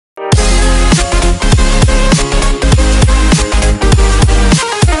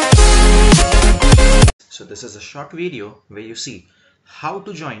This is a short video where you see how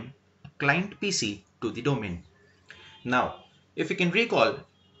to join client PC to the domain. Now, if you can recall,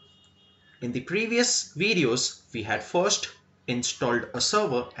 in the previous videos, we had first installed a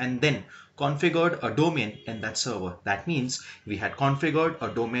server and then configured a domain in that server. That means we had configured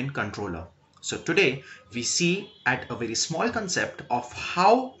a domain controller. So today we see at a very small concept of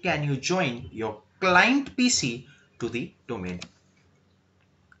how can you join your client PC to the domain.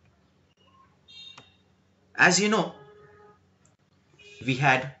 As you know, we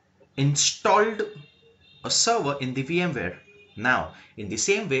had installed a server in the VMware. Now, in the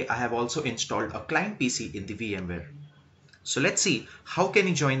same way, I have also installed a client PC in the VMware. So let's see how can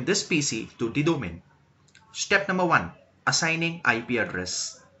you join this PC to the domain. Step number 1, assigning IP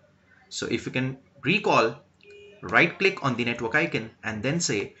address. So if you can recall, right click on the network icon and then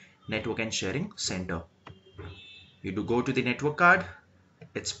say Network and Sharing Center. You do go to the network card,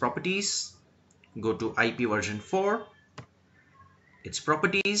 its properties, go to IP version 4, its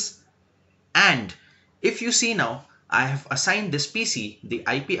properties, and if you see now, I have assigned this PC the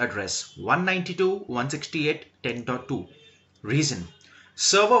IP address 192.168.10.2. Reason,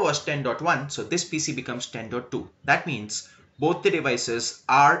 server was 10.1, so this PC becomes 10.2. That means both the devices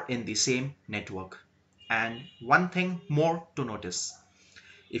are in the same network. And one thing more to notice,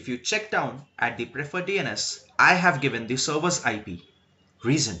 if you check down at the preferred DNS, I have given the server's IP.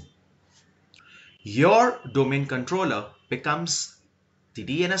 Reason, your domain controller becomes the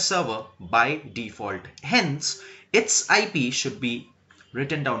DNS server by default. Hence, its IP should be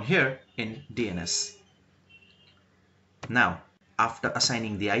written down here in DNS. Now, after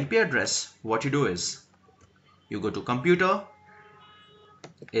assigning the IP address, what you do is you go to computer,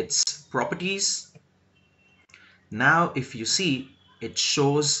 its properties. Now, if you see, it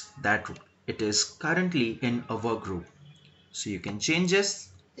shows that it is currently in a work group. So you can change this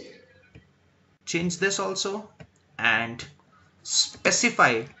also, and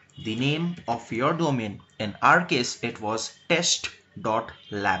specify the name of your domain. In our case, it was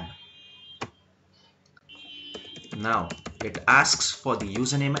test.lab. Now it asks for the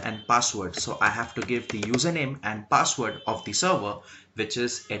username and password. So I have to give the username and password of the server, which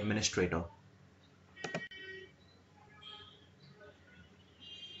is administrator.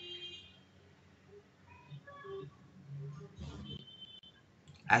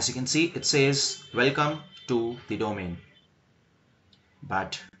 As you can see, it says welcome to the domain.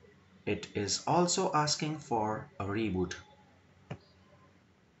 But it is also asking for a reboot.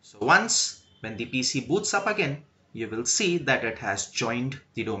 So once when the PC boots up again, you will see that it has joined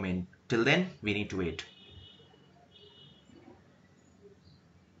the domain. Till then, we need to wait.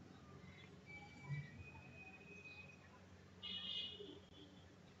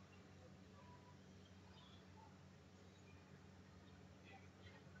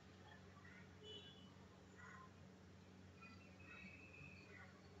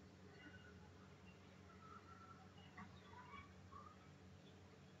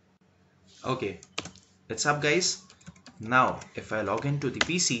 Okay, it's up guys. Now if I log into the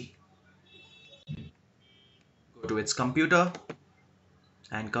PC, go to its computer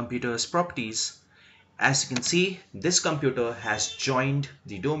and computer's properties, as you can see, this computer has joined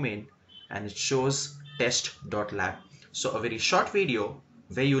the domain and it shows test.lab. So a very short video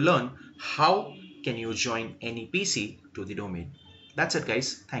where you learn how can you join any PC to the domain. That's it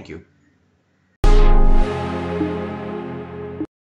guys. Thank you.